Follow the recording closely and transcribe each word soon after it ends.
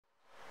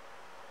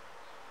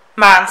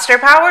Monster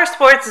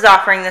Powersports is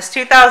offering this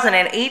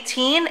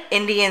 2018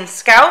 Indian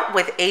Scout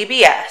with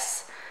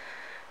ABS.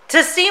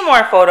 To see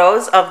more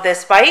photos of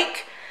this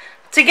bike,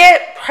 to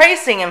get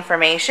pricing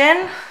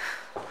information,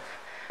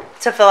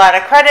 to fill out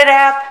a credit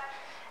app,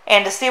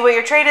 and to see what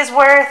your trade is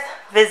worth,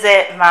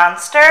 visit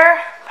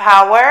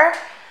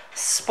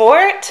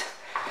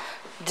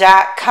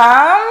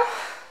monsterpowersport.com.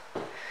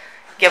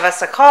 Give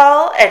us a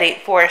call at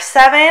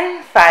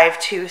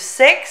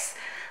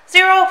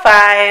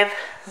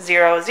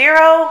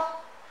 847-526-0500,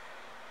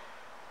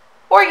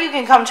 or you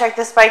can come check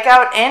this bike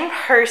out in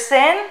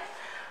person.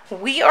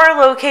 We are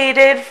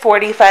located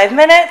 45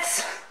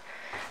 minutes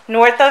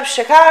north of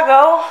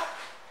Chicago,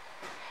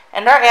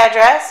 and our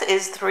address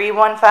is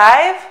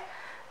 315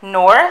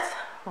 North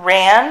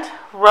Rand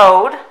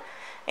Road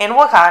in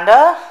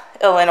Wauconda,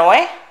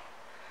 Illinois.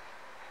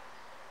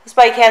 This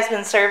bike has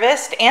been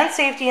serviced and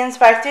safety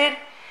inspected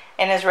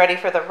and is ready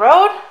for the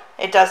road.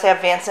 It does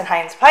have Vance &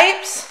 Hines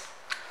pipes.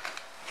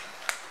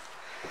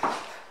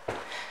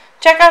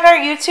 Check out our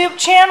YouTube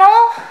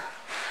channel,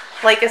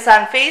 like us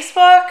on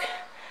Facebook,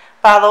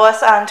 follow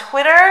us on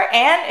Twitter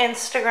and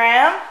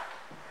Instagram.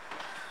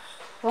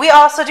 We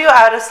also do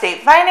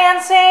out-of-state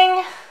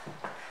financing,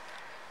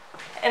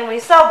 and we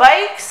sell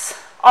bikes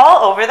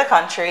all over the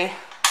country.